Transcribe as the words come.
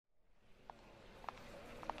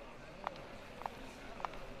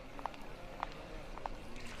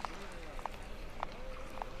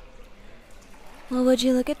Well, would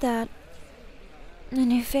you look at that? A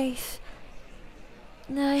new face.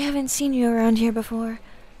 I haven't seen you around here before.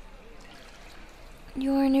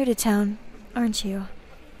 You're new to town, aren't you?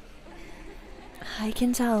 I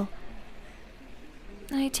can tell.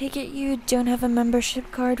 I take it you don't have a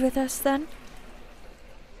membership card with us, then?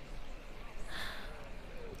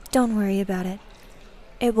 Don't worry about it.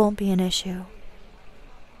 It won't be an issue.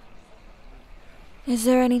 Is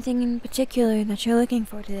there anything in particular that you're looking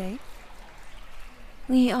for today?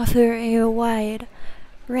 We offer a wide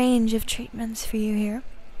range of treatments for you here.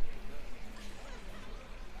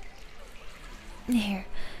 Here,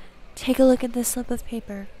 take a look at this slip of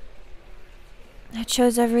paper. It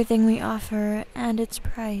shows everything we offer and its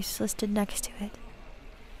price listed next to it.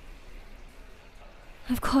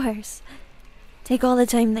 Of course. Take all the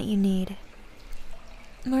time that you need.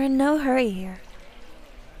 We're in no hurry here.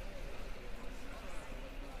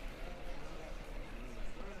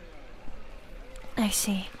 I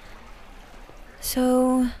see.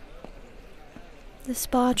 So, the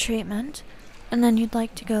spa treatment, and then you'd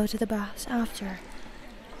like to go to the baths after.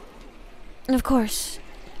 Of course,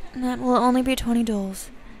 that will only be 20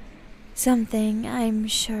 doles. Something I'm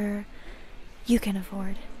sure you can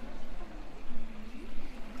afford.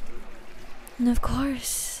 And of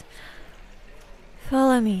course,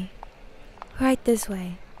 follow me, right this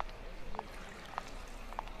way.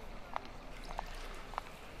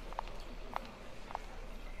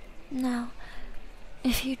 Now,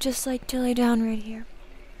 if you'd just like to lay down right here.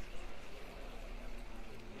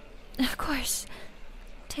 Of course,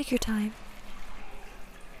 take your time.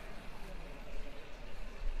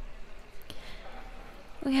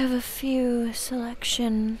 We have a few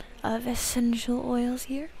selection of essential oils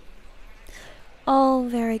here. All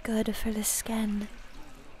very good for the skin.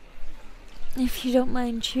 If you don't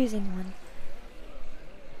mind choosing one.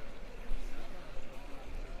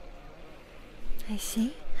 I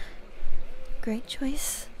see. Great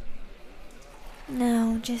choice.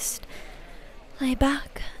 Now just lay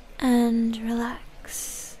back and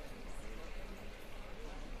relax.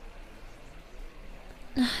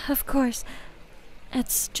 Of course,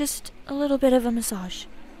 it's just a little bit of a massage.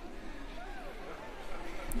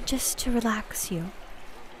 Just to relax you.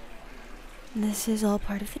 This is all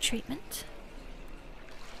part of the treatment.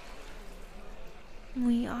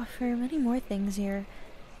 We offer many more things here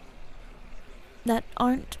that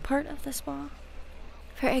aren't part of the spa.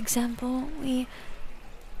 For example, we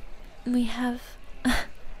have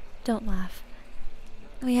don't laugh.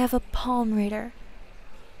 We have a palm reader.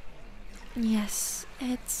 Yes,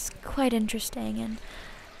 it's quite interesting and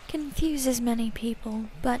confuses many people,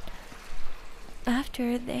 but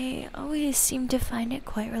after they always seem to find it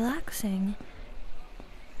quite relaxing.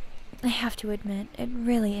 I have to admit, it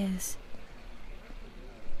really is.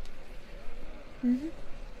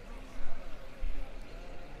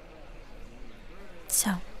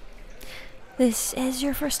 So, this is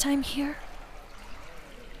your first time here?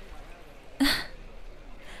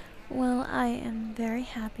 Well, I am very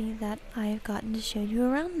happy that I've gotten to show you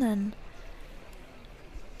around then.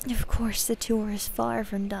 Of course, the tour is far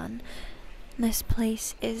from done. This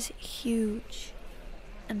place is huge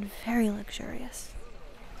and very luxurious.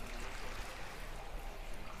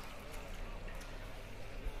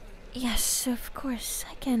 Yes, of course,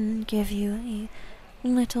 I can give you a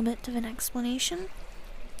little bit of an explanation.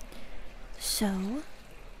 So,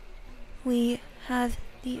 we have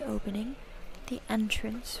the opening, the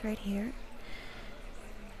entrance right here.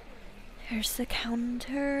 There's the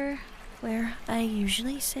counter where I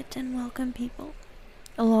usually sit and welcome people,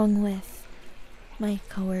 along with my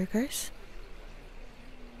coworkers.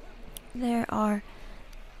 There are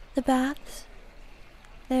the baths,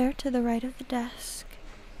 there to the right of the desk.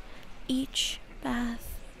 Each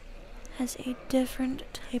bath has a different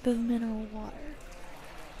type of mineral water.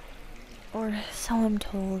 Or so I'm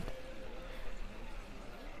told.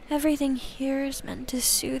 Everything here is meant to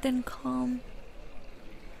soothe and calm.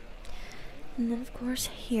 And then of course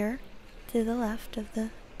here, to the left of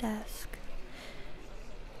the desk,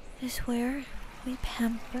 is where we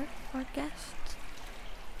pamper our guests.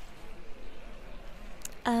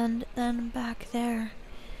 And then back there,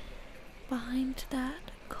 behind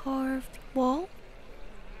that carved wall,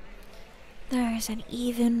 there is an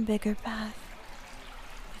even bigger bath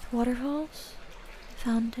with waterfalls,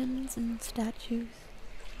 fountains, and statues.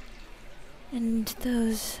 And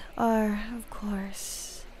those are, of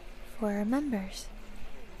course, for our members.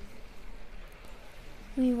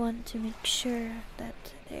 We want to make sure that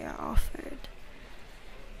they are offered,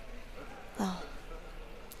 well,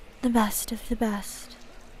 the best of the best.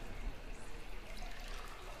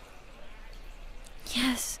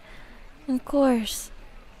 Yes, of course.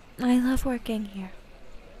 I love working here.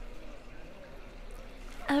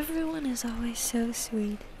 Everyone is always so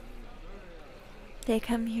sweet. They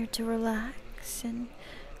come here to relax, and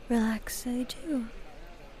relax they do.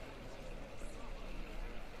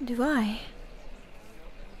 Do I?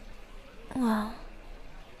 Well,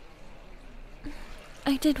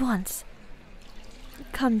 I did once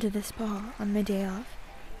come to the spa on my day off.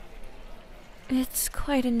 It's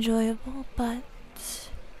quite enjoyable, but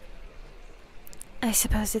I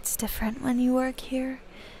suppose it's different when you work here.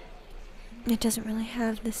 It doesn't really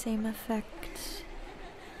have the same effect.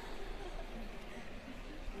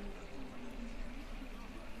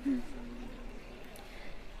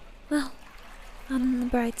 Well, on the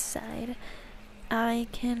bright side, I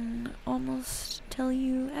can almost tell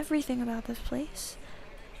you everything about this place,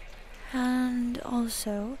 and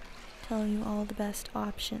also tell you all the best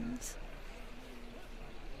options.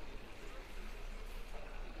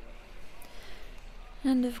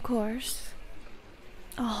 And of course,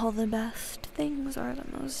 all the best things are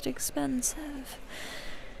the most expensive.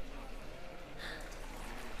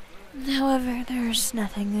 However, there's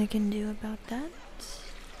nothing I can do about that.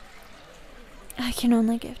 I can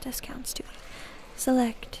only give discounts to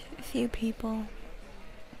select few people.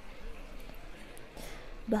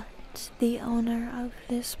 But the owner of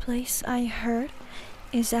this place, I heard,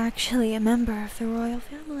 is actually a member of the royal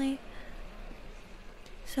family.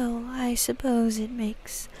 So I suppose it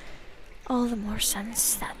makes all the more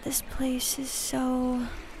sense that this place is so...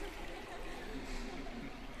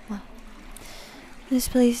 Well, this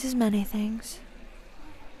place is many things.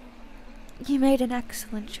 You made an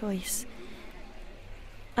excellent choice.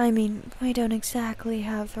 I mean, we don't exactly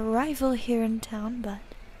have a rival here in town, but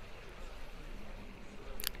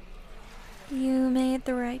you made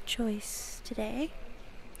the right choice today.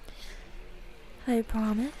 I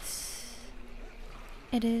promise.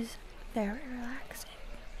 It is very relaxing.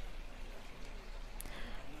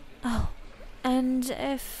 Oh, and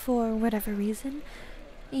if for whatever reason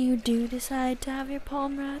you do decide to have your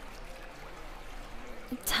palm read,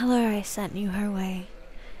 tell her I sent you her way.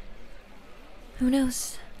 Who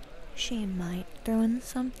knows? She might throw in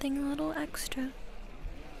something a little extra.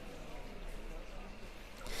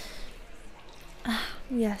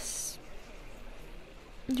 Yes.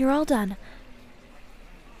 You're all done.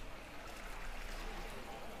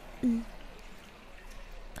 Oh,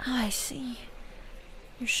 I see.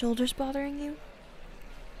 Your shoulder's bothering you?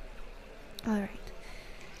 Alright.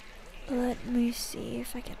 Let me see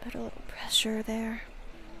if I can put a little pressure there.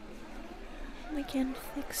 We can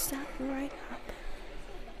fix that right up.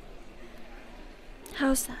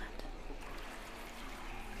 How's that?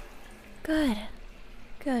 Good.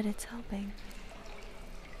 Good, it's helping.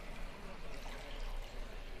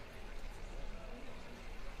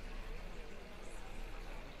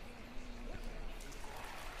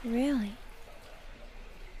 Really?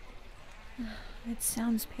 It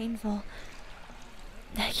sounds painful.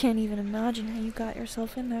 I can't even imagine how you got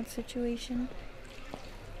yourself in that situation.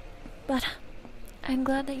 But I'm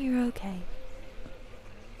glad that you're okay.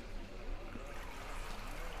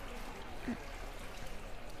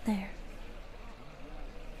 There.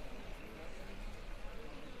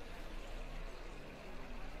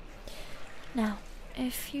 Now,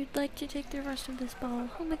 if you'd like to take the rest of this bottle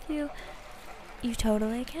home with you, you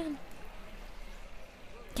totally can.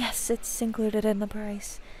 Yes, it's included in the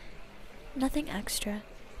price. Nothing extra.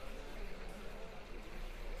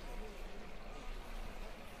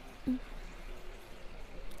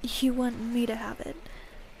 You want me to have it?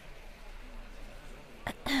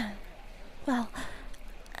 Well,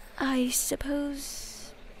 I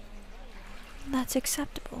suppose that's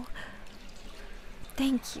acceptable.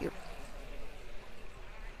 Thank you.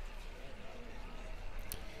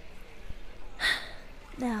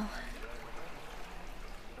 Now,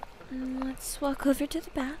 let's walk over to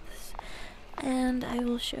the baths, and I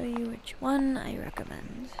will show you which one I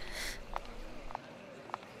recommend.